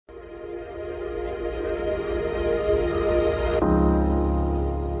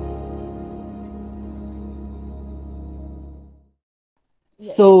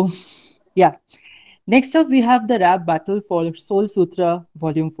Yes. So, yeah. Next up, we have the rap battle for Soul-Sutra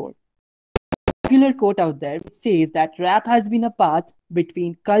Volume 4. Popular quote out there which says that rap has been a path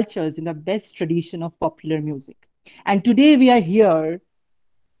between cultures in the best tradition of popular music. And today we are here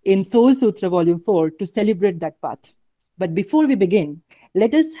in Soul-Sutra Volume 4 to celebrate that path. But before we begin,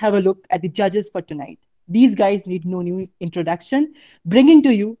 let us have a look at the judges for tonight. These guys need no new introduction, bringing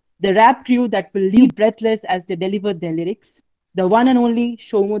to you the rap crew that will leave breathless as they deliver their lyrics. The one and only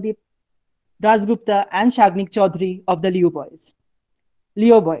Shomodip Dasgupta and Shagnik Chaudhary of the Leo Boys.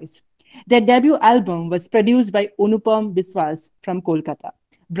 Leo Boys. Their debut album was produced by Anupam Biswas from Kolkata,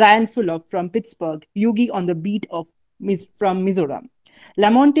 Brian Fuller from Pittsburgh, Yugi on the beat of from Mizoram,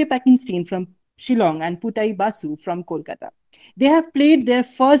 Lamonte Pakinstein from Shillong, and Putai Basu from Kolkata. They have played their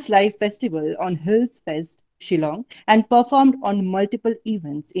first live festival on Hills Fest, Shillong, and performed on multiple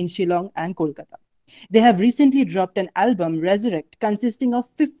events in Shillong and Kolkata. They have recently dropped an album, Resurrect, consisting of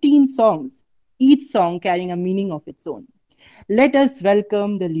 15 songs, each song carrying a meaning of its own. Let us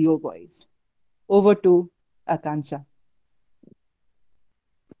welcome the Leo Boys. Over to Akansha.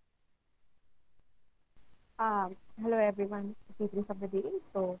 Hello everyone, greetings of the day.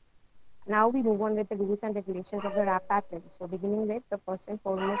 So now we move on with the rules and regulations of the rap pattern. So beginning with the first and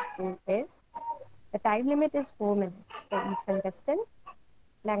foremost rule is the time limit is 4 minutes for each contestant.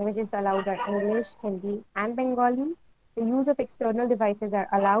 Languages allowed are English, Hindi, and Bengali. The use of external devices are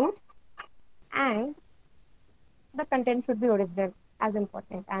allowed, and the content should be original, as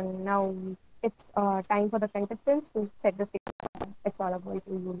important. And now it's time for the contestants to set the stage. It's all about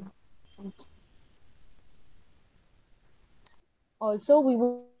you now. Thank you. Also, we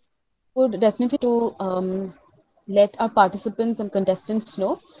would definitely to let our participants and contestants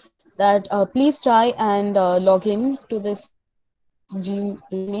know that please try and log in to this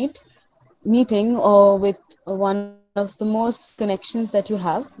meeting or with one of the most connections that you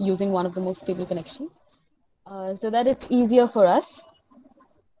have, using one of the most stable connections, so that it's easier for us.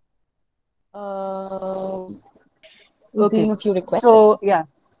 Receiving Okay. a few requests. So, yeah,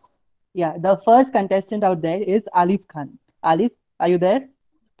 the first contestant out there is Alif Khan. Alif, are you there?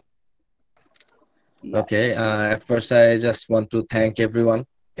 Yeah. Okay, at first I just want to thank everyone.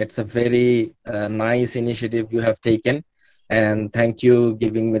 It's a very nice initiative you have taken, and thank you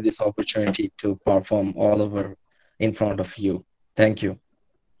giving me this opportunity to perform all over in front of you. Thank you.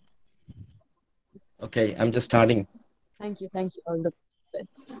 Okay, I'm just starting. Thank you. All the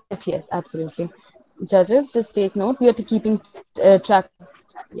best. Yes, absolutely. Judges, just take note. We are keeping track.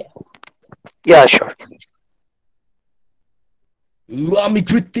 Yes. Yeah, sure. আমি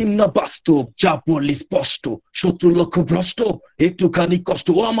কৃত্রিম না বাস্তব, যা পড়লি স্পষ্ট, শত্রু লক্ষ্য ভ্রষ্ট, একটুখানি কষ্ট,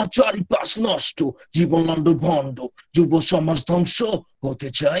 আমার চারিপাশ নষ্ট, জীবন লন্ড ভণ্ড, যুব সমাজ ধ্বংস, হতে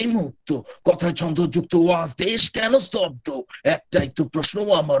চাই মুক্ত, কথায় ছন্দযুক্ত, আজ দেশ কেন স্তব্ধ, একটাই তো প্রশ্ন,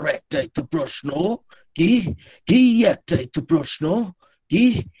 আমার একটাই তো প্রশ্ন, কি কি একটাই তো প্রশ্ন, কি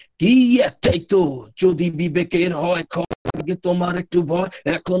কি একটাই তো, যদি বিবেকের হয় আগে তোমার একটু ভয়,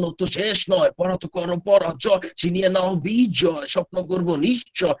 এখনো তো শেষ নয়, পড়া তো করো পরাজয়, ছিনিয়ে নাও বিজয়, স্বপ্ন করব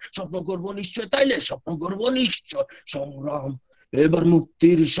নিশ্চয়, স্বপ্ন করব নিশ্চয়, তাইলে স্বপ্ন করব নিশ্চয়, সংগ্রাম এবার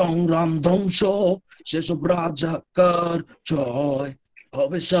মুক্তির সংগ্রাম ধ্বংস, সেসব রাজাকার জয়,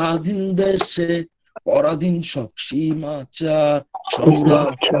 হবে স্বাধীন দেশে পরাধীন সব সীমাচার,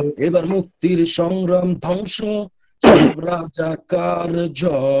 সংগ্রাম এবার মুক্তির সংগ্রাম ধ্বংস, সেসব রাজাকার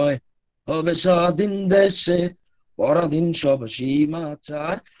জয়, হবে স্বাধীন দেশে পরাধীন সব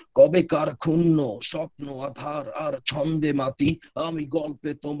সীমাচার, কবে কার ক্ষুণ্ণ স্বপ্ন আধার আর ছন্দে মাতি, আমি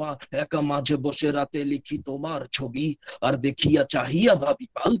গল্পে তোমার একা মাঝে বসে রাতে লিখি তোমার ছবি, আর দেখিয়া চাহিয়া ভাবি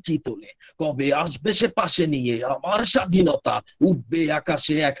পালকি তোলে, কবে আসবে সে পাশে নিয়ে আমার স্বাধীনতা, উঠবে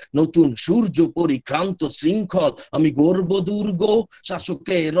আকাশে এক নতুন সূর্য পরিক্রান্ত শৃঙ্খল, আমি গর্ব দুর্গ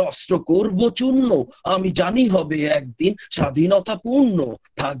শাসকের অস্ত্র করব চূর্ণ, আমি জানি হবে একদিন স্বাধীনতা পূর্ণ,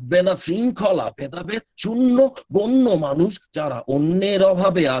 থাকবে না শৃঙ্খলা ভেদাভেদ শূন্য, গণ্য মানুষ যারা অন্যের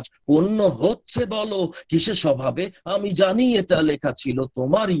অভাবে আজ পণ্য হচ্ছে, বলো কিসে স্বভাবে, আমি জানি এটা লেখা ছিল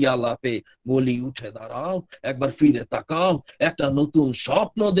তোমারই আলাপে, বলি উঠে দাঁড়াও একবার ফিরে তাকাও, একটা নতুন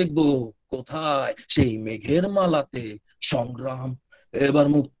স্বপ্ন দেখবো কোথায় সেই মেঘের মালাতে, সংগ্রাম এবার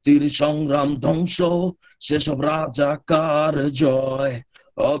মুক্তির সংগ্রাম ধ্বংস, সেসব রাজাকার জয়,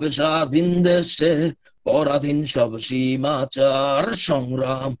 হবে স্বাধীন দেশে পরাধীন সব সীমাচার,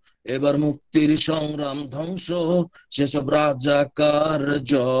 সংগ্রাম এবার মুক্তির সংগ্রাম ধ্বংস, সেসব রাজাকার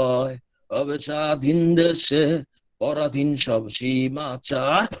জয়, হবে স্বাধীন দেশে পরাধীন সব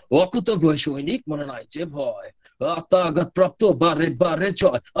সীমাচার, অকুত ভয় সৈনিক মনে নাই যে ভয়, আত্মাঘাত প্রাপ্ত বারে বারে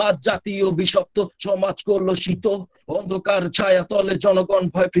জয় আজ জাতীয় বিষাক্ত সমাজ কলুষিত অন্ধকার ছায়া তলে জনগণ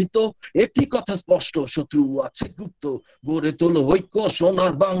ভয়ভীত একটি কথা স্পষ্ট শত্রু আছে গুপ্ত গড়ে তোলো ঐক্য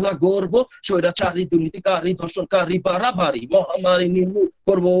সোনার বাংলা গর্ব স্বৈরাচারী দুর্নীতিকারী ধর্ষণকারী বাড়াবাড়ি মহামারী নির্মূল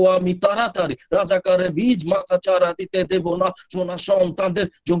করবো আমি তাড়াতাড়ি রাজাকারের বীজ মাথা চারা দিতে দেব না সোনা সন্তানদের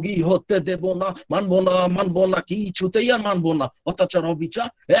জঙ্গি হতে দেব না মানবো না কিছুতেই আর মানবো না অত্যাচার অবিচার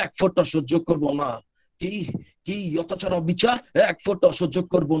এক ফোঁটা সহ্য করবো না কি কি অত্যাচার অবিচার এক ফোঁটা সহ্য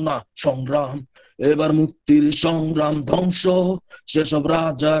করবো না সংগ্রাম এবার মুক্তির সংগ্রাম ধ্বংস সেসব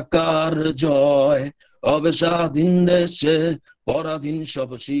রাজাকার জয় হবে স্বাধীন দেশে পরাধীন সব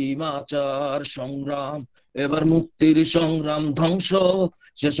সীমাচার সংগ্রাম এবার মুক্তির সংগ্রাম ধ্বংস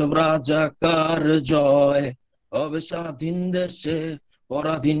সেসব রাজাকার জয় হবে স্বাধীন দেশে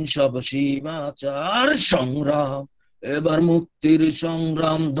পরাধীন সব সীমাচার সংগ্রাম এবার মুক্তির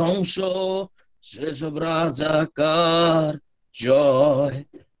সংগ্রাম ধ্বংস সেসব রাজাকার জয়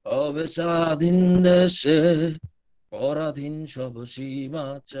হবে স্বাধীন দেশে পরাধীন সব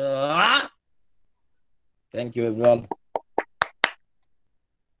সীমাচার Thank you everyone.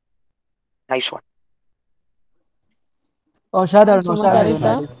 Nice one. অসাধারণ So much, অসাধারণ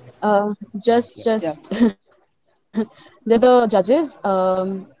Arifta. Just they're the judges.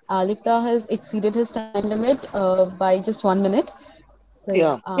 Alifta has exceeded his time limit by just 1 minute. So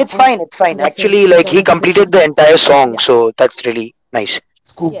Yeah, it's and fine. It's fine. that's it. Actually, like he completed the entire song, so that's really nice.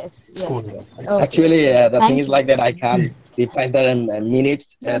 School. Yes, yes, School. yes. Okay. Actually, the Thank thing is you. like that I can't define that in minutes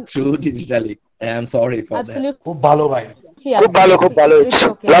No, through digitally. I'm sorry for that. absolutely. খুব ভালো ভাই Khub bhalo. It's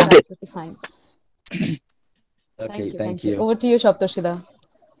okay. Loved It's it. absolutely fine. Okay, Thank thank you. you. Over to you, Shaptoshida.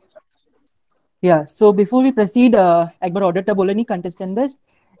 Yeah, so before we proceed, একবার অর্ডারটা বলে নি contestant-দের.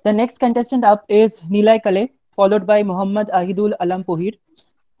 The next contestant up is Nilay Kale, followed by Muhammad Ahidul Alam Pohir,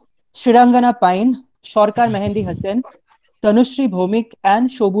 Shirangana Pine, Shorkar Mehendi Hassan, Tanushri Bhomik, and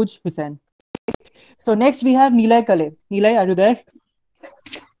Shobuj Hussain. So next we have Nilay Kale. Nilay, are you there?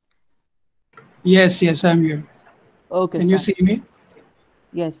 Yes, I'm here. Okay. Can you fine. see me?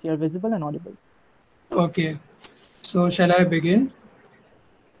 Yes, you're visible and audible. Okay. So shall I begin?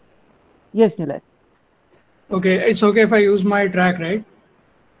 Yes, Nilay. Okay, it's okay if I use my track, right?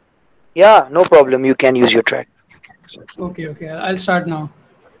 Yeah, no problem. You can use your track. Okay, I'll start now.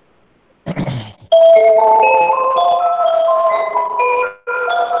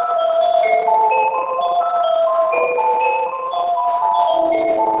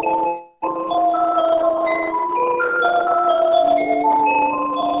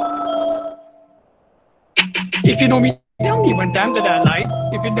 If you know me, tell me one time that I lied.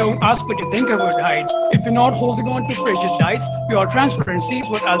 If you don't ask what you think I would hide. If you're not holding on to prejudice, pure transparency is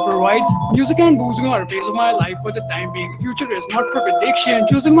what I'll provide. Music and boozing are a phase of my life for the time being. The future is not for prediction.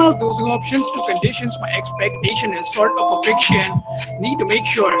 Choosing while dosing options to conditions. My expectation is sort of a fiction. Need to make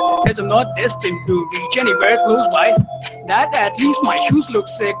sure, as I'm not destined to reach anywhere close by, that at least my shoes look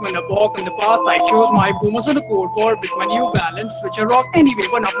sick when I walk on the path I chose. My Pumas on a cold war with my new balance, which I rock anyway,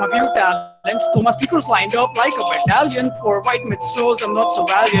 one of my few talents. Though my stickers lined up like a battalion for white mid souls, I'm not so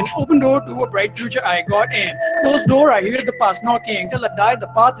valiant. Open door to a bright future I got in. Closed door, I hear the past knocking. Till I die,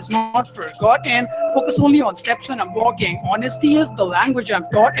 the path is not forgotten. Focus only on steps when I'm walking. Honesty is the language I'm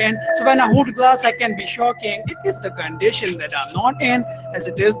taught in. So when I hold a glass, I can be shocking. It is the condition that I'm not in, as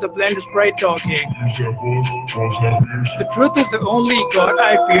it is the blend is bright talking. The truth is the only God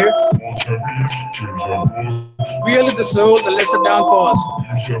I fear. Really the soul, the less the downfalls.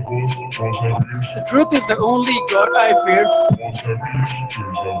 The truth is the only God I fear.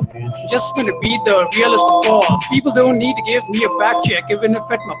 Just gonna be the realest of all. People don't need to give me a fact check. Even if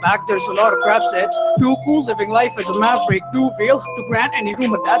at my back there's a lot of crap said. Too cool living life as a maverick. Too fail to grant any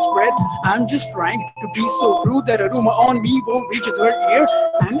rumor that's spread. I'm just trying to be so true that a rumor on me won't reach a third ear.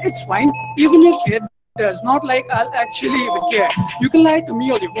 And it's fine, even if it does. Not like I'll actually even care. You can lie to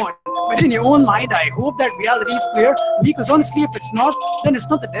me all you want, but in your own mind I hope that reality is clear. Because honestly, if it's not, then it's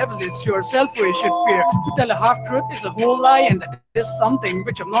not the devil, it's yourself who you should fear. To tell a half truth is a whole lie, and that is something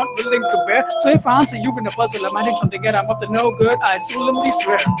which I'm not willing to bear. So if I answer you in a puzzle, I'm adding something and I'm up to no good, I solemnly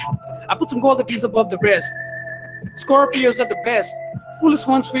swear I put some qualities above the rest. Scorpios are the best. Foolish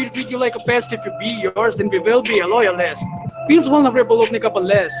ones will treat you like a pest. If you be yours, then we will be a loyalist. Feels vulnerable, opening up a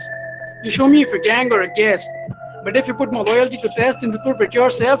less. You show me if you're gang or a guest. But if you put my loyalty to test, then to prove it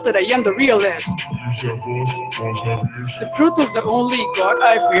yourself that I am the realist. The truth is the only God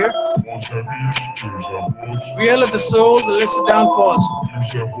I fear. Real of the soul, the less the downfalls.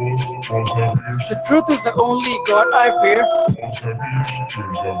 The truth is the only God I fear.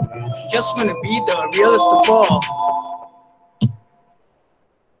 Just wanna be the realest of all.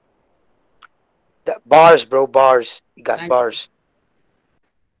 Bars, bro, bars. You got Thank you. bars.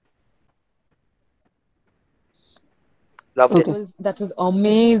 Loved it. Okay. That was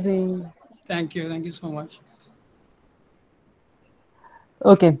amazing. Thank you so much.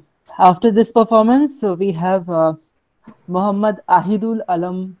 Okay. After this performance, so we have Muhammad Ahidul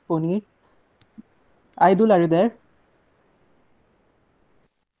Alam Ponir. Ahidul, are you there?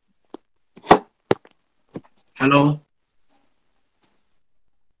 Hello.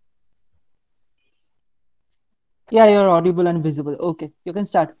 Yeah, you're audible and visible. Okay, you can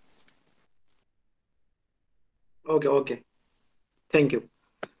start. Okay. Thank you.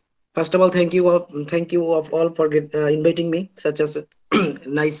 First of all, thank you of all for inviting me. Such as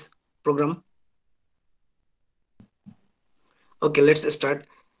nice program. Okay, let's start.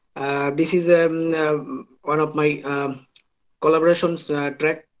 This is one of my collaborations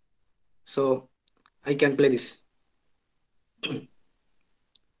track, so I can play this.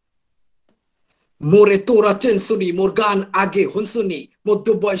 মোরে তোরা চেনসুনি মোর গান আগে হুনসুনি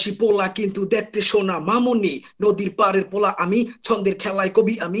মধ্যবয়সী পোলা কিন্তু দেখতে সোনা মামুনি নদীর পাড়ের পোলা আমি ছন্দের খেলায়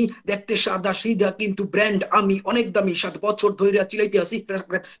কবি আমি দেখতে সাদা সিধা কিন্তু ব্র্যান্ড আমি অনেক দামি 7 বছর ধরে চিলাইতে আসি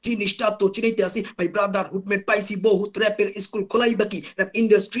জিনিসটা তো চিনাইতে আসি ভাই ব্রাদার হুডমেট পাইছি বহুত র্যাপের স্কুল খোলাই বাকি র্যাপ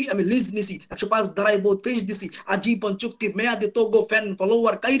ইন্ডাস্ট্রি আমি লিজ নিছি 105 ধারায় বহুত পেজ দিছি আজীবন চুক্তির মেয়াদে তোগো ফ্যান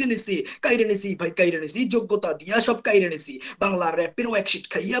ফলোয়ার কাইরে নিছি ভাই কাইরে নিছি যোগ্যতা দিয়া সব কাইরে নিছি বাংলা র্যাপেরও এক শিট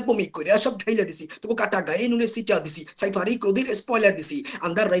খাইয়া বমি কইরা সব ঢাইলা দিছি তোকে কাটা গায়ে নুনে সিটা দিছি সাইফারি ক্রোধের স্পয়লার দিছি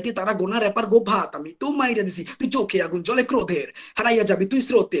আন্দার রাইতে তারা গোনা র্যাপার গো ভাত আমি তো মাইরা দিছি তুই চোখে আগুন জ্বলে ক্রোধের হারাইয়া যাবি তুই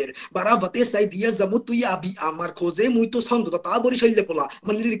স্রোতের বারাবাতে সাই দিয়া যামু তুই আবি আমার খোঁজে মুই তো ছন্দ তা বরিশাইলে পোলা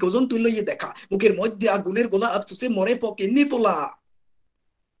আমার লিরিক ওজন তুই লইয়ে দেখা মুখের মধ্যে আগুনের গোলা আফসোসে মরে পকে নি পোলা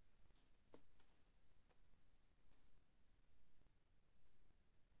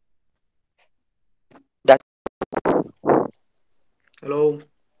That Hello,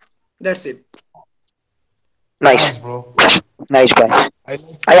 that's it. nice. Nice, bro. Nice, guys. I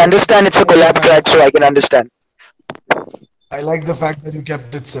like I understand it's a the collab fact track, so I can understand. I like the fact that you kept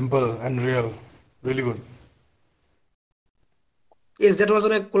it simple and real. Really good. Yes, that was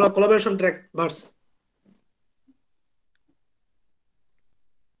on a collaboration track verse.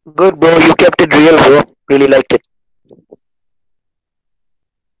 Good, bro. You kept it real, bro. Really liked it.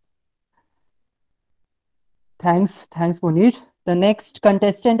 Thanks, Munir. The next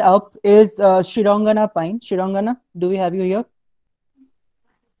contestant up is Shirangana Pine. Shirangana, do we have you here?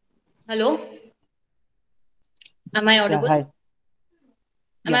 Hello, am I Yeah, audible? hi.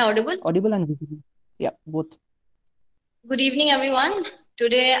 Am I Yeah, audible? audible and visible. Yeah, both. Good evening, everyone.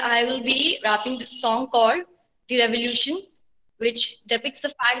 Today I will be rapping this song called The Revolution, which depicts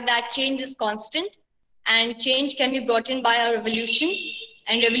the fact that change is constant and change can be brought in by a revolution,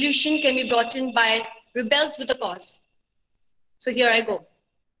 and revolution can be brought in by rebels with a cause. So here I go.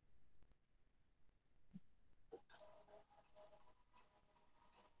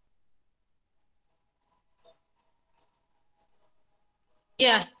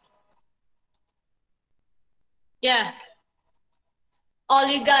 Yeah, yeah. All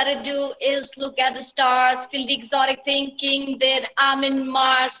you gotta do is look at the stars, feel the exotic thinking that I'm in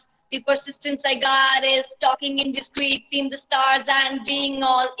Mars. The persistence I got is talking indiscreet in the stars and being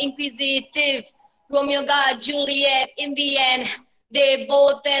all inquisitive. Romeo got Juliet in the end. They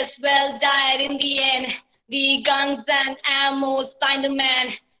both as well died in the end. The guns and ammos find the man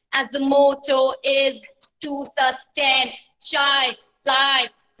as the motto is to sustain. Shy, fly,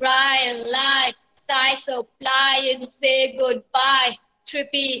 cry and lie. Sigh, supply and say goodbye.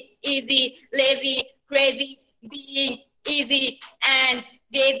 Trippy, easy, lazy, crazy, being easy and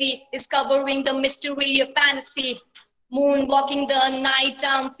daisy, discovering the mystery of fantasy. Moonwalking the night,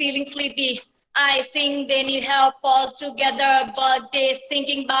 I'm feeling sleepy. I think they need help all together, but they're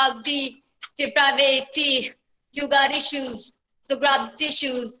thinking about the depravity. You got issues, so grab the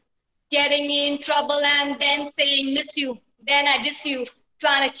tissues. Getting in trouble and then saying miss you. Then I diss you,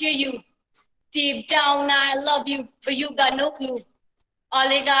 trying to cheer you. Deep down, I love you, but you got no clue. All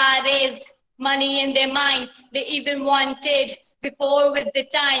they got is money in their mind. They even wanted before with the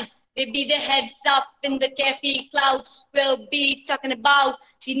time. They beat their heads up in the carefree clouds. We'll be talking about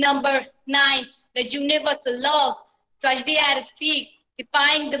the number 9, the universal love. Tragedy at its peak,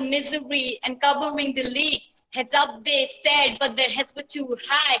 defying the misery and covering the leak. Heads up, they said, but their heads were too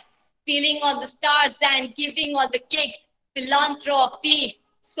high. Feeling all the stars and giving all the kicks. Philanthropy,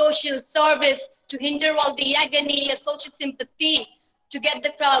 social service to hinder all the agony, a social sympathy. To get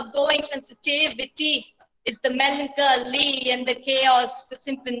the crowd going, sensitivity is the melancholy and the chaos, the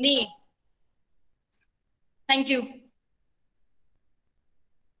symphony. Thank you.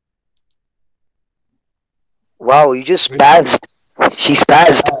 Wow, you just Really spazzed. She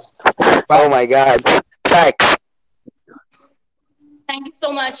spazzed. Oh my Facts. god. Facts. Thank you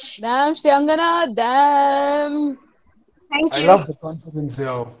so much. Damn, Shriyangana, damn. Thank I you. love the confidence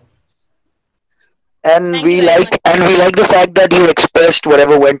here. And Thank we you very like much. and we like the fact that you expressed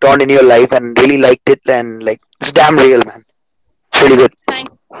whatever went on in your life and really liked it, and like it's damn real, man. It's really good. Thank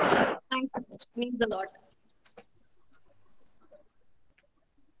you. Means a lot.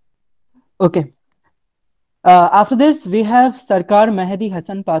 Okay. After this, we have Sarkar Mehdi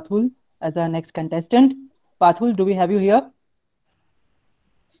Hassan Pathul as our next contestant. Pathul, do we have you here?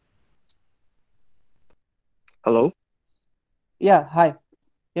 Hello. Yeah, hi.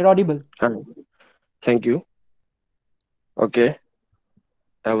 You're audible. Hi. Thank you. Okay.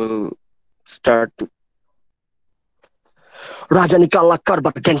 I will start to রাজানি কালা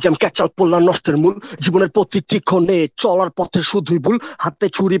কারবার গ্যাঞ্জাম ক্যাচাল পোলা নষ্টের মূল জীবনের প্রতিটি ক্ষণে চলার পথে শুধুই ভুল হাতে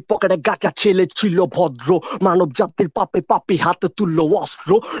ছুরি পকেটে গাছা ছেলে ছিল ভদ্র মানব জাতির পাপে পাপি হাতে তুললো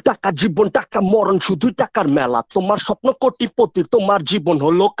অস্ত্র টাকা জীবন টাকা মরণ শুধুই টাকার মেলা তোমার স্বপ্ন কোটিপতির তোমার জীবন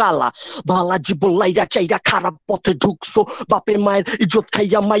হলো কালা ভালা জীবন লাইরা চাইরা খারাপ পথে ঢুকছো বাপে মায়ের ইজ্জত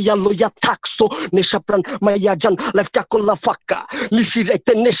খাইয়া মাইয়া লইয়া থাকছো নেশা প্রাণ মাইয়া জান লাইফটা করলা ফাঁকা নিশি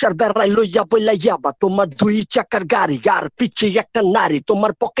রাইতে নেশার বেড়ায় লইয়া বইলা ইয়াবা তোমার 2 চাকার গাড়ি আর পিছে একটা নারী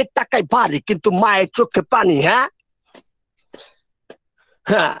তোমার পকেট টাকায় ভারী কিন্তু মায়ের চোখে পানি হ্যাঁ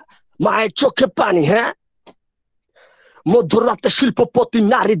হ্যাঁ মায়ের চোখে পানি হ্যাঁ মধ্যরাতে শিল্পপতি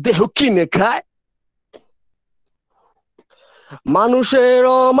নারী দেহ কিনে খায় মানুষের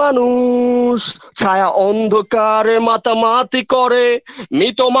মানুষ ছায়া অন্ধকারে মাতামাতি করে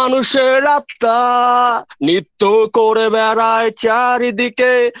মৃত মানুষের আত্মা নিত্য করে বেড়ায়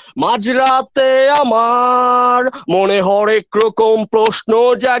চারিদিকে মাঝরাতে আমার মনে হরেক রকম প্রশ্ন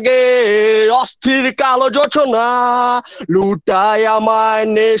জাগে অস্থির কালো যোচনা লুটায় আমায়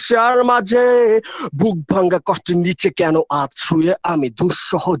নেশার মাঝে বুক ভাঙ্গা কষ্টের নিচে কেন আজ শুয়ে আমি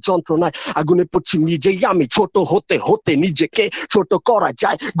দুঃসহ যন্ত্রণায় আগুনে পড়ছি নিজেই আমি ছোট হতে হতে নিজেকে ছোট করা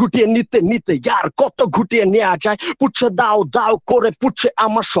যায় গুটিয়ে নিতে নিতে আর কত গুটিয়ে নেওয়া যায় পুচ্ছে দাও দাও করে পুচ্ছে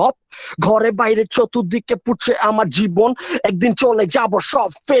আমার সব ঘরে বাইরে চতুর্দিকে পুচ্ছে আমার জীবন একদিন চলে যাব সব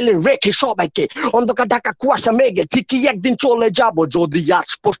ফেলে রেখে সবাইকে অন্ধকার ঢাকা কুয়াশা মেঘে ঠিকই একদিন চলে যাব যদি আজ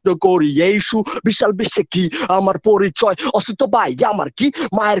প্রশ্ন করি এই বিশাল বিশ্বে কি আমার পরিচয় অস্তিত্ব ভাই আমার কি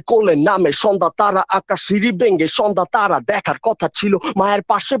মায়ের কোলে নামে সন্ধ্যা তারা আকাশ সিঁড়ি ভেঙে সন্ধ্যা তারা দেখার কথা ছিল মায়ের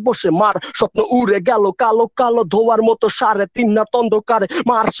পাশে বসে মার স্বপ্ন উড়ে গেল কালো কালো ধোয়ার মতো 3.5 রাত অন্ধকারে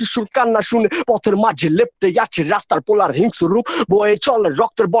মার শিশুর কান্না শুনে পথের মাঝে লেপ্টে আছে রাস্তার পোলার হিংস্র রূপ বয়ে চলে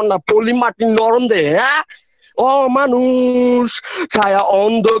রক্তের বন্যা পলি মাটি নরম দে হ্যাঁ ও মানুষ ছায়া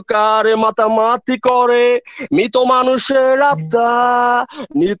অন্ধকারে মাতামাতি করে মৃত মানুষের আত্মা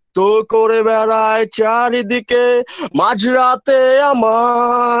নিত্য করে বেড়ায় চারিদিকে মাঝরাতে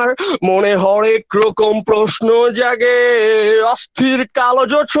আমার মনে হরেক রকম প্রশ্ন জাগে অস্থির কালো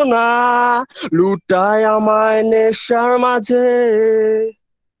যোচনা লুটায় আমায় নেশার মাঝে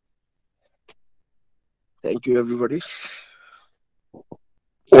Thank you everybody.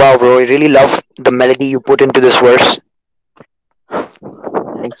 Wow, bro, I really love the melody you put into this verse.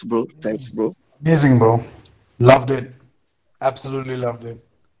 Thanks bro. Amazing, bro. Loved it. Absolutely loved it.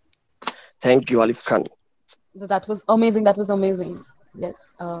 Thank you Alif Khan. That was amazing. That was amazing. Yes.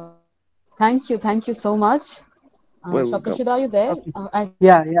 Thank you so much. Shapashida, are you there? Okay.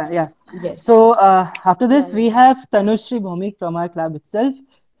 Yeah. Yes. So after this, we have Tanushri Bhomik from our club itself.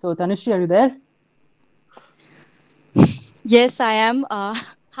 So Tanushri, are you there? Yes, I am.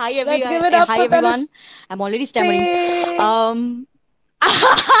 Hi everyone. Let's give it up Hi for everyone. I'm already stammering.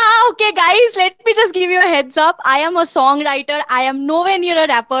 Okay, guys, let me just give you a heads up. I am a songwriter. I am nowhere near a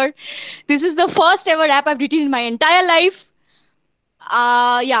rapper. This is the first ever rap I've written in my entire life.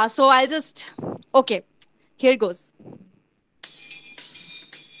 Yeah, so I'll just... Okay, here goes.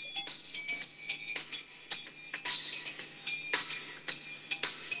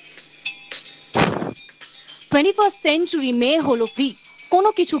 Twenty century মেয়ে হলো free কোনো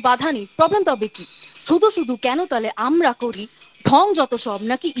কিছু বাধা নেই problem তবে কি শুধু শুধু কেন তাহলে আমরা করি ঢং যত সব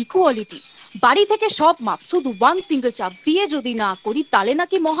নাকি ইকুয়ালিটি বাড়ি থেকে সব মাপ শুধু ওয়ান সিঙ্গেল চাপ বিয়ে যদি না করি তাহলে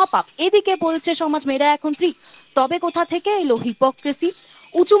নাকি মহাপাপ এদিকে বলছে সমাজ মেয়েরা এখন ফ্রি তবে কোথা থেকে এলো হিপোক্রেসি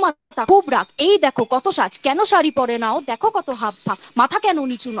উঁচু মাথা খুব রাগ এই দেখো কত সাজ কেন শাড়ি পরে নাও দেখো কত হাব ভাব মাথা কেন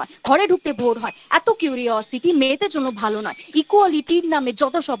নিচু নয় ঘরে ঢুকতে ভোর হয় এত কিউরিওসিটি মেয়েদের জন্য ভালো নয় ইকুয়ালিটির নামে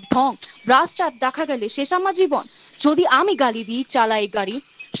যত সব ঢং ব্রাশ চাপ দেখা গেলে শেষ আমার জীবন যদি আমি গালি দিই চালাই গাড়ি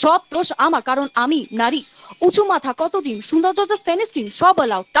সব দোষ আমার কারণ আমি নারী উঁচু মাথা কত ডিম সৌন্দর্য জাস্ট ফেনিস্ট্রিম সব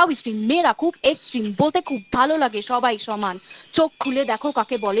অ্যালাউ তাও স্ট্রিম মেয়েরা খুব এক্সট্রিম বলতে খুব ভালো লাগে সবাই সমান চোখ খুলে দেখো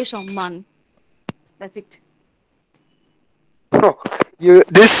কাকে বলে সম্মান। That's it. Oh,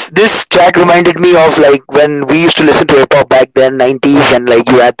 This track reminded me of like when we used to listen to hip hop back then, 90s, and like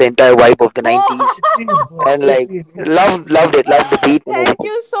you had the entire vibe of the 90s, It is, bro. and It like is. It is. loved it, loved the beat and Thank everything.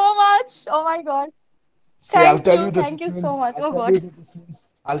 you so much. Oh my God. See, I'll tell you the Thank you so difference. much. I'll Oh tell God. you the difference.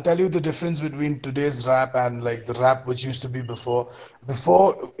 I'll tell you the difference between today's rap and like the rap which used to be before.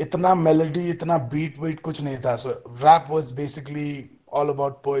 Before, itna melody, itna beat, kuch nahi tha. So rap was basically all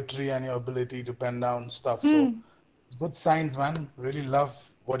about poetry and your ability to pen down stuff. So Hmm. it's good signs, man. Really love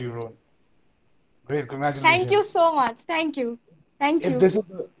what you wrote. Great, Thank you congratulations. so much. Thank you. Thank If you. this is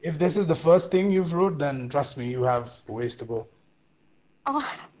if this is the first thing you've wrote, then trust me, you have ways to go.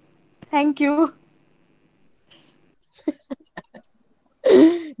 Oh, thank you.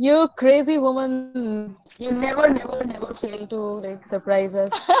 You crazy woman. You never fail to like surprise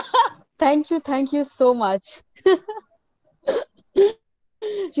us. Thank you so much.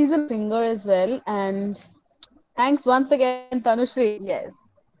 She's an amazing singer as well. And thanks once again, Tanushree. Yes.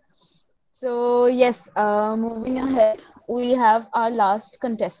 So, yes, moving ahead, we have our last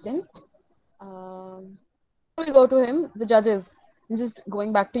contestant. Before we go to him, the judges, I'm just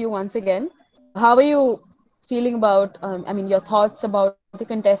going back to you once again. How are you feeling about, I mean, your thoughts about the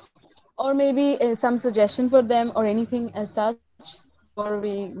contestant, or maybe some suggestion for them or anything as such before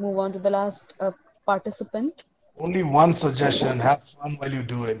we move on to the last participant? Only one suggestion: have fun while you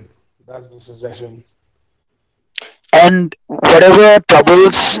do it. That's the suggestion. And whatever Thanks,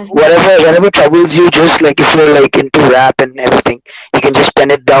 troubles, thanks. whatever troubles you, just like if you're like into rap and everything, you can just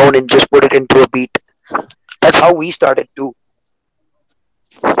pen it down and just put it into a beat. That's how we started too.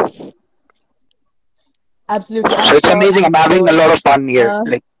 Absolutely. I'm So it's sure. amazing. I'm I'm having a sure. lot of fun here, Uh,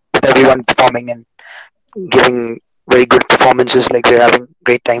 like with everyone performing and giving very good performances. Like we're having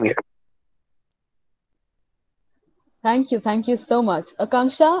great time here. Thank you. Thank you so much.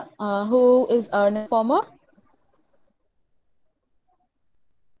 Akanksha, who is our next performer?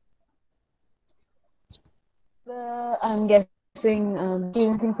 I'm guessing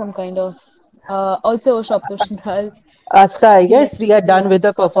experiencing some kind of also Shoptush girls. Asta, I He guess we are done with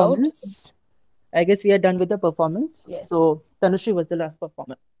the got out. performance. I guess we are done with the performance. Yes. So Tanushree was the last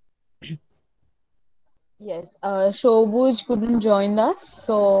performer. Yes. Shobuj couldn't join us.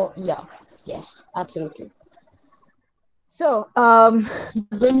 So yeah. Yes. Absolutely. So that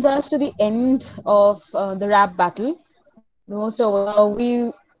brings us to the end of the rap battle. Most over.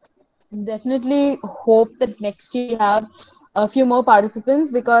 We definitely hope that next year we have a few more participants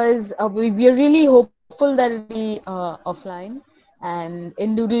because we are really hopeful that it'll be offline and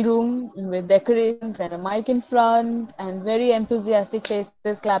in Doodle Room with decorations and a mic in front and very enthusiastic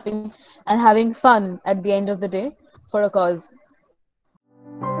faces clapping and having fun at the end of the day for a cause.